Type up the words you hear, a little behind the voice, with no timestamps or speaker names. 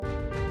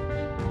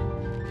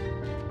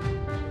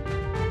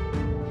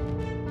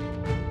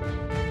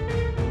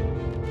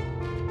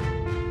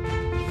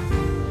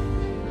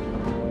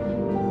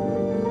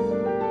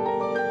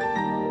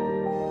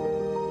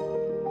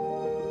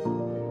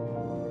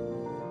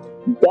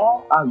There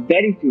are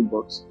very few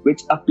books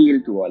which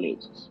appeal to all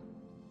ages.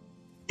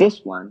 This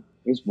one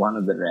is one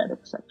of the rare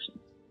exceptions.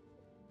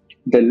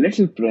 The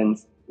Little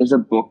Prince is a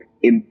book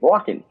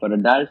important for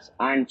adults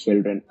and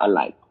children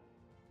alike.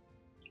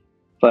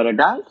 For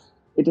adults,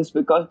 it is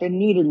because they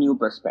need a new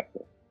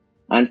perspective,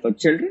 and for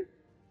children,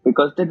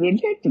 because they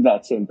relate to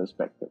that same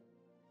perspective.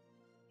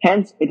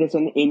 Hence, it is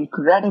an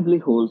incredibly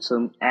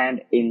wholesome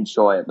and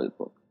enjoyable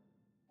book.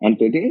 And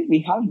today we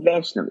have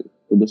Vaishnavi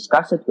to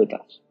discuss it with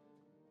us.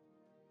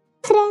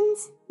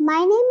 Friends, my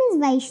name is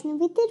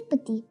Vaishnavi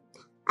Tirupati.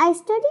 I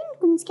study in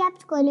Kunskap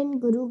School in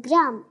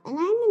Gurugram and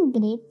I am in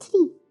grade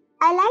 3.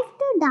 I like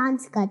to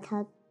dance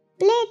Kathak,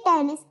 play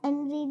tennis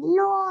and read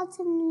lots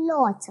and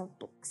lots of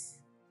books.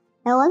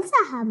 I also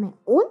have my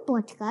own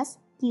podcast,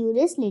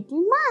 Curious Little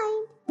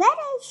Mind, where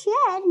I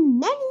share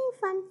many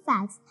fun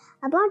facts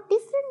about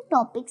different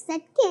topics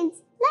that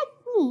kids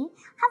like me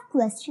have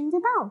questions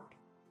about.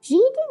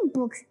 Reading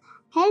books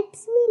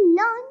helps me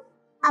learn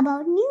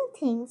about new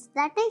things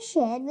that I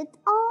share with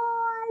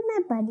all my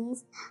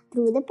buddies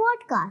through the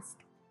podcast.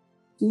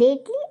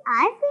 Lately,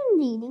 I've been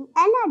reading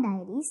Ella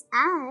Diaries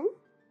and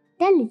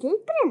The Little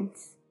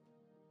Prince.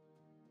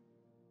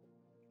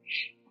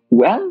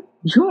 Well,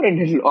 you're a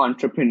little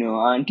entrepreneur,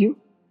 aren't you?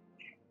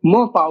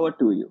 More power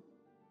to you.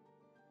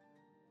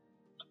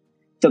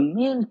 The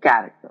main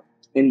character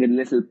in The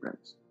Little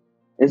Prince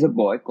is a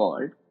boy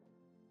called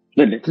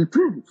the Little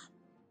Prince.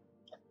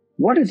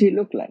 What does he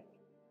look like?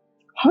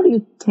 How do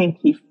you think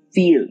he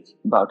feels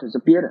about his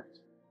appearance?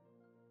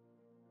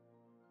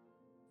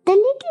 The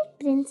Little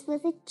Prince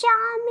was a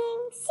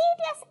charming,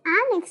 serious,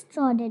 and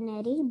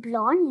extraordinary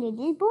blonde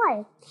little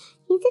boy.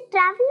 He's a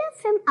traveler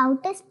from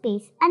outer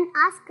space and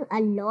asks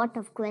a lot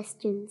of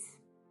questions.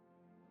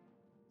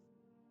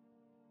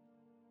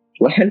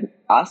 Well,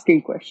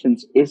 asking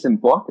questions is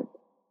important.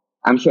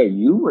 I'm sure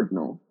you would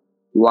know,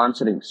 you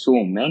answering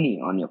so many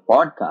on your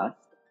podcast.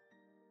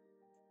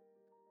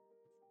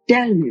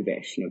 Tell me,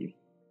 Vaishnavi,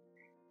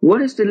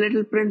 what is the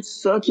Little Prince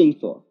searching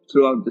for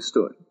throughout the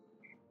story?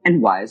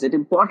 And why is it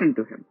important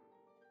to him?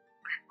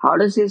 How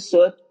does his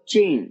search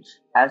change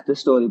as the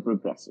story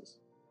progresses?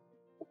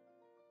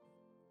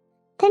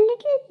 The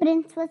Little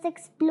Prince was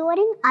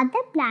exploring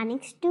other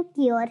planets to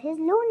cure his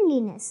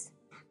loneliness.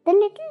 The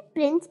Little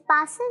Prince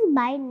passes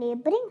by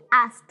neighboring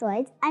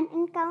asteroids and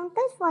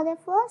encounters for the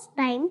first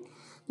time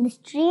the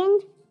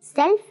strange,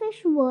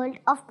 selfish world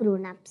of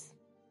grown-ups.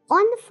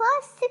 On the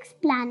first 6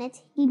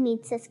 planets, he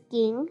meets a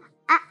king,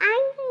 an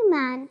angry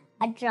man,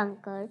 a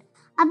drunkard,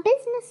 a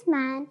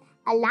businessman,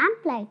 a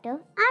lamplighter,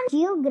 and a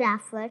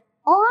geographer,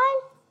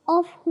 all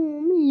of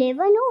whom live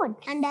alone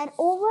and are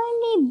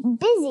overly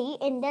busy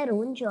in their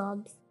own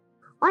jobs.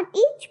 On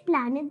each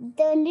planet,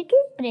 the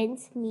Little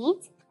Prince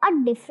meets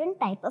a different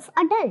type of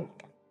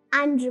adult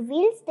and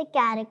reveals the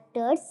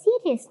character's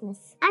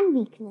seriousness and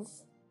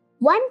weakness.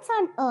 Once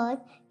on Earth,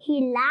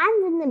 he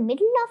lands in the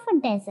middle of a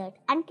desert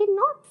and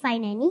cannot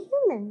find any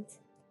humans.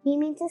 He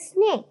meets a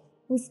snake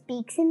who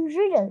speaks in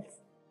riddles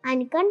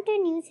and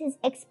continues his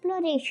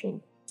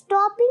exploration,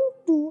 stopping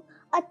to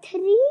a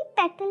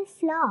 3-petal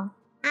flower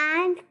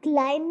and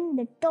climbing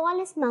the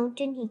tallest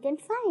mountain he can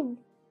find.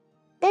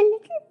 The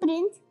Little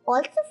Prince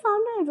also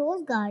found a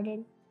rose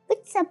garden,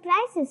 which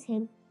surprises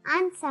him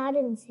and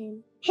saddens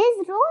him.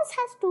 His rose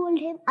has told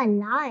him a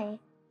lie,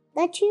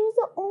 that she was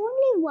the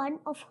only one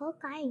of her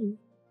kind.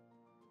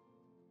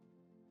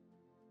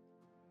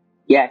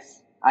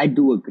 Yes, I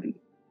do agree.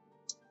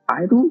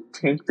 I don't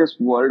think this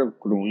world of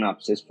grown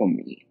ups is for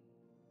me.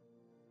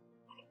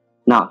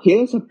 Now,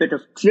 here's a bit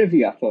of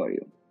trivia for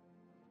you.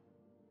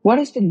 What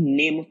is the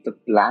name of the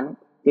planet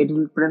the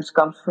Little Prince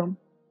comes from?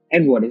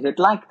 And what is it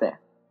like there?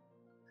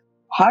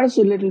 How does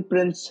the Little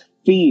Prince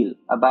feel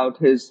about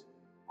his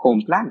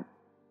home planet?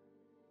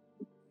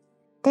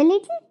 The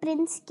Little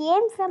Prince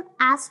came from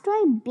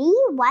asteroid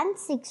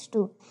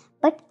B162,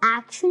 but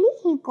actually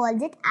he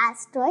calls it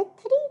asteroid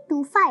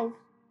 325.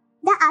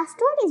 The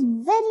asteroid is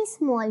a very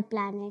small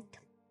planet.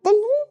 The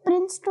Little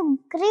Prince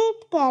took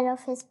great care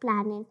of his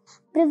planet,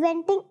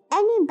 preventing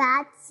any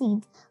bad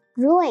seeds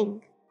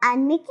growing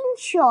and making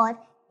sure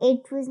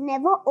it was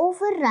never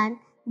overrun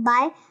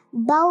by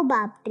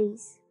baobab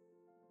trees.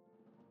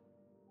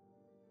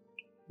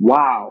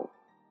 Wow,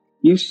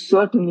 you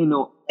certainly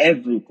know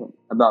everything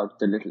about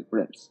the Little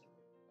Prince.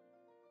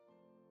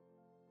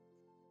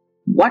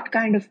 What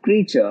kind of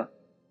creature?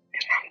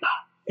 Remember,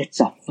 it's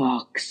a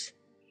fox.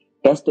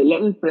 Does the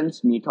Little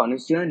Prince meet on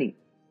his journey?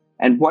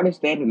 And what is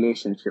their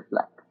relationship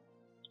like?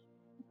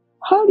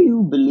 How do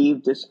you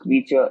believe this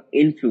creature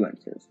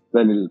influences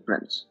the Little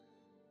Prince?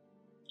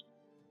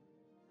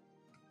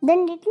 The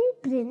Little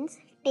Prince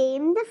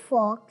tamed the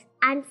fox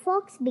and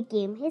fox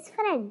became his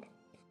friend.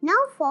 Now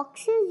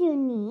fox is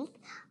unique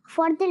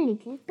for the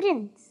Little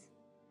Prince.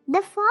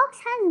 The fox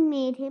has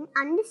made him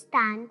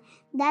understand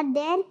that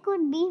there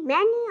could be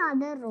many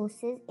other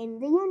roses in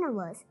the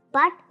universe,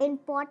 but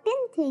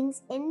important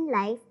things in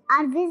life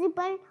are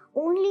visible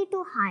only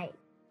to hide.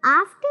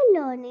 After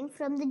learning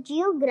from the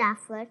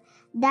geographer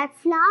that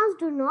flowers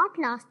do not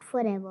last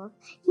forever,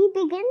 he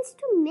begins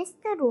to miss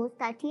the rose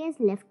that he has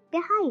left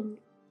behind.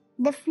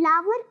 The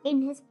flower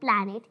in his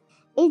planet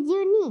is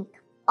unique,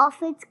 of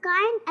its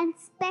kind and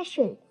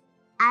special,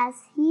 as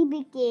he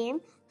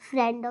became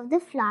friend of the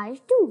flowers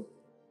too.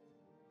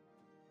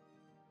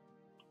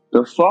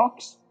 The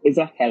fox is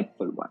a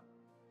helpful one,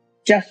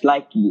 just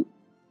like you,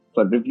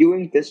 for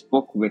reviewing this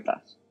book with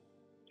us.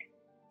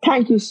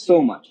 Thank you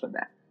so much for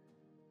that.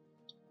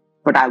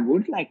 But I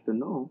would like to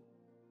know,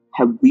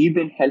 have we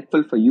been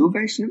helpful for you,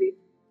 Vaishnavi?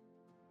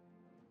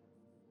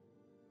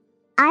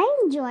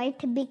 I enjoy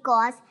it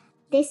because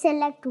they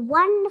select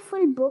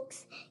wonderful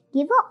books,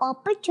 give an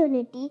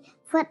opportunity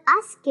for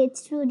us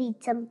kids to read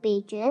some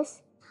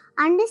pages,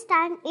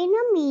 understand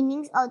inner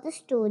meanings of the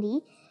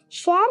story,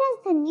 share us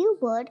the new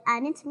word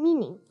and its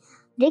meaning.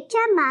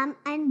 Richa Ma'am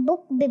and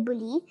Book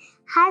Bibuli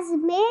has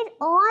made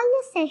all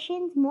the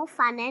sessions more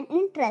fun and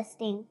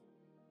interesting.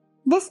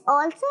 This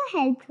also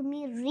helped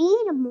me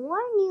read more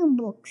new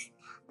books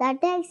that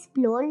I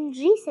explored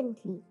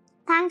recently.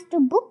 Thanks to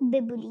Book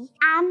Bibuli,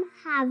 I'm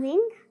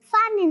having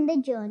fun in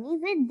the journey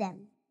with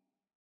them.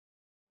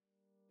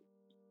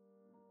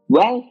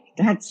 Well,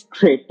 that's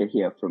great to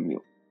hear from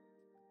you.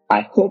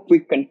 I hope we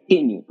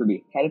continue to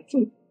be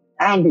helpful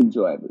and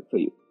enjoyable for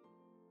you.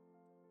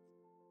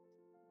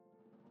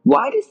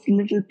 Why does the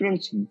little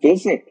prince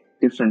visit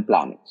different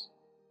planets?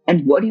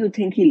 And what do you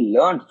think he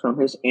learned from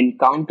his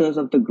encounters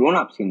of the grown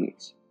ups he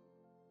meets?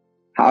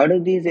 How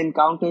do these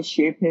encounters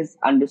shape his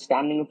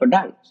understanding of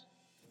adults?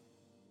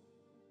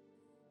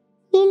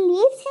 He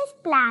leaves his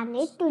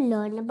planet to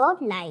learn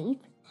about life,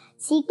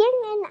 seeking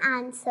an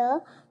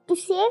answer to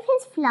save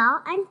his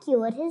flower and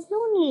cure his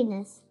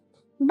loneliness,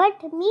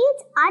 but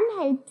meets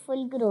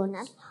unhelpful grown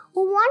ups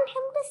who want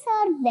him to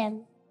serve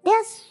them. They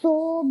are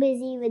so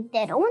busy with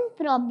their own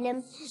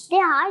problems, they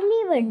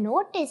hardly even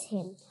notice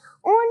him.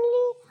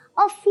 Only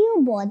a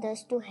few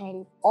bothers to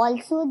help.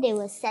 Also, they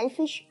were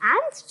selfish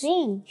and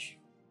strange.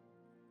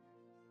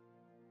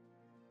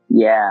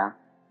 Yeah,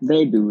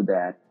 they do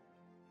that.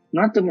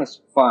 Not the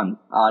most fun,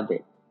 are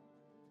they?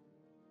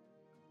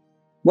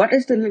 What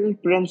does the little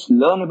prince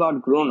learn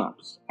about grown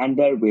ups and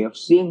their way of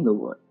seeing the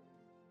world?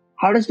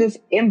 How does this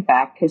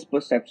impact his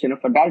perception of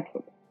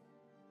adulthood?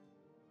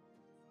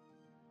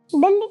 The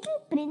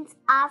little prince,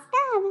 after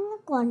having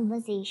a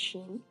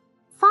conversation,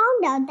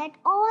 found out that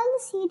all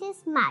the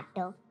serious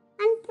matter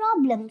and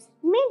problems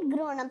made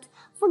grown ups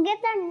forget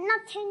that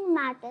nothing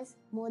matters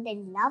more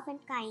than love and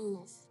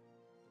kindness.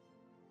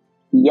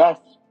 Yes,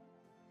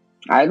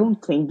 I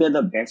don't think they're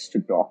the best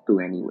to talk to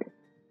anyway.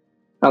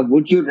 Now,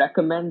 would you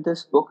recommend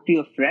this book to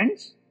your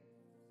friends?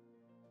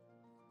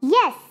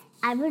 Yes,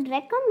 I would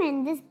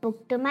recommend this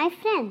book to my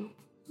friends.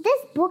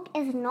 This book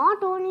is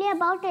not only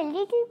about a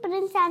little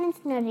prince and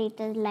its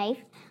narrator's life,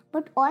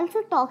 but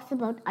also talks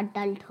about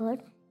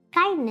adulthood,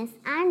 kindness,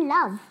 and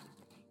love.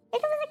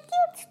 It was a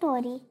cute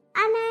story,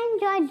 and I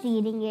enjoyed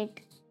reading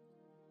it.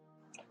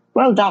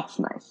 Well, that's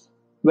nice.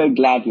 We're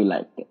glad you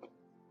liked it.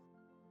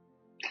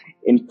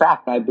 In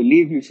fact, I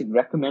believe you should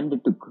recommend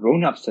it to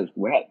grown ups as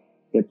well.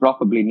 They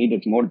probably need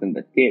it more than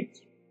the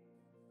kids.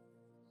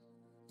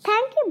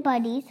 Thank you,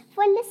 buddies,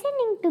 for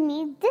listening to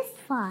me this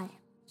far.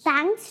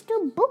 Thanks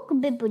to Book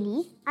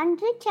Bibuli and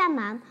Richa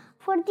Ma'am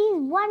for these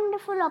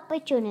wonderful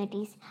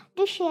opportunities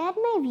to share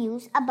my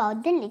views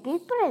about the Little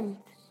Prince.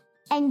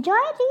 Enjoy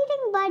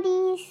reading,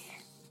 buddies!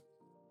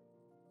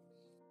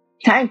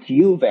 Thank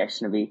you,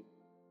 Vaishnavi.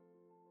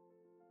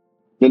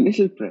 The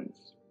Little Prince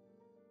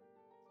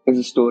is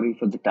a story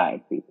for the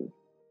tired people,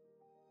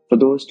 for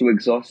those too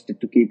exhausted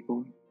to keep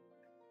going.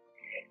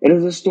 It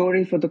is a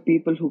story for the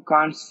people who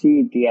can't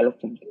see the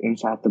elephant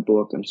inside the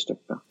boa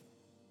constrictor,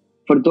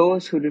 for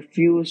those who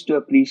refuse to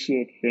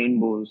appreciate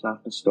rainbows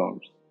after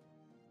storms,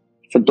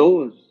 for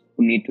those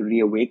who need to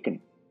reawaken.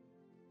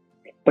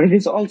 But it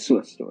is also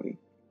a story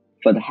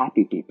for the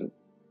happy people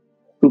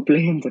who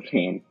play in the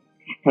rain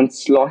and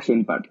slosh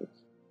in puddles,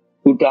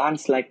 who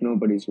dance like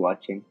nobody's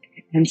watching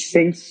and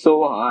sing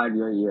so hard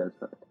your ears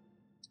hurt.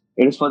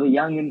 It is for the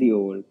young and the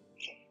old,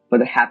 for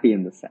the happy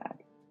and the sad,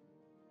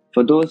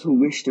 for those who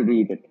wish to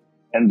read it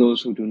and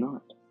those who do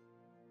not.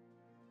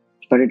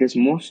 But it is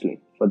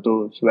mostly for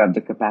those who have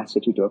the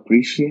capacity to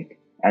appreciate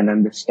and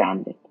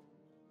understand it.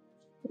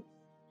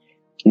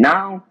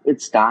 Now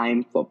it's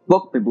time for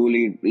Book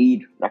Pibuli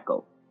Read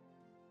Reco.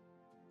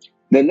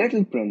 The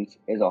Little Prince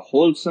is a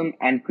wholesome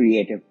and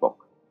creative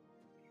book,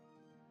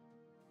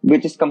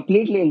 which is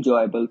completely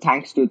enjoyable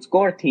thanks to its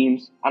core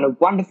themes and a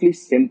wonderfully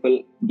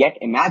simple yet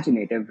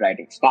imaginative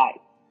writing style.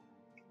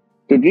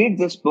 To read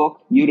this book,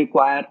 you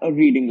require a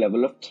reading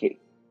level of 3.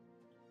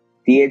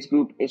 The age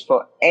group is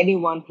for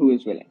anyone who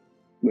is willing,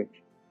 which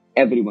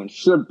everyone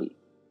should be.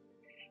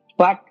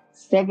 But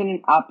 7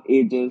 and up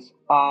ages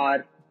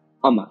are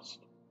a must.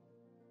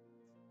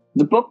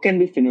 The book can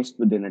be finished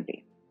within a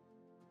day.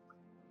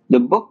 The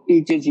book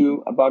teaches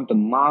you about the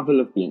marvel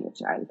of being a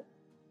child,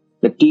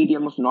 the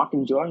tedium of not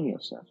enjoying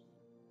yourself,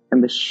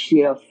 and the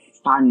sheer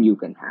fun you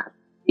can have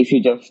if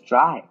you just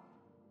try.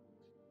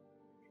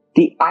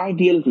 The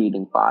ideal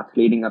reading path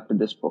leading up to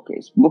this book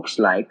is books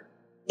like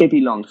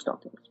Pippi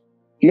Longstockings,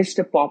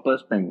 Mr.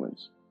 Popper's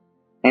Penguins,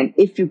 and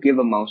If You Give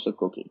a Mouse a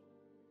Cookie.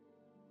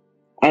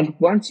 And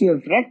once you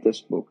have read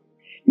this book,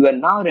 you are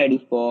now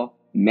ready for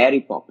Mary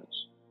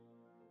Poppins.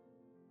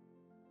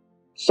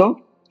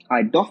 So,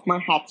 I doff my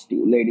hats to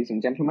you, ladies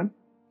and gentlemen,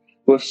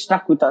 who have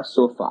stuck with us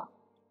so far.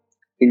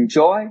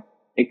 Enjoy,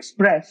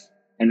 express,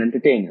 and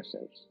entertain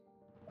yourselves.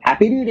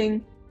 Happy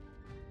reading!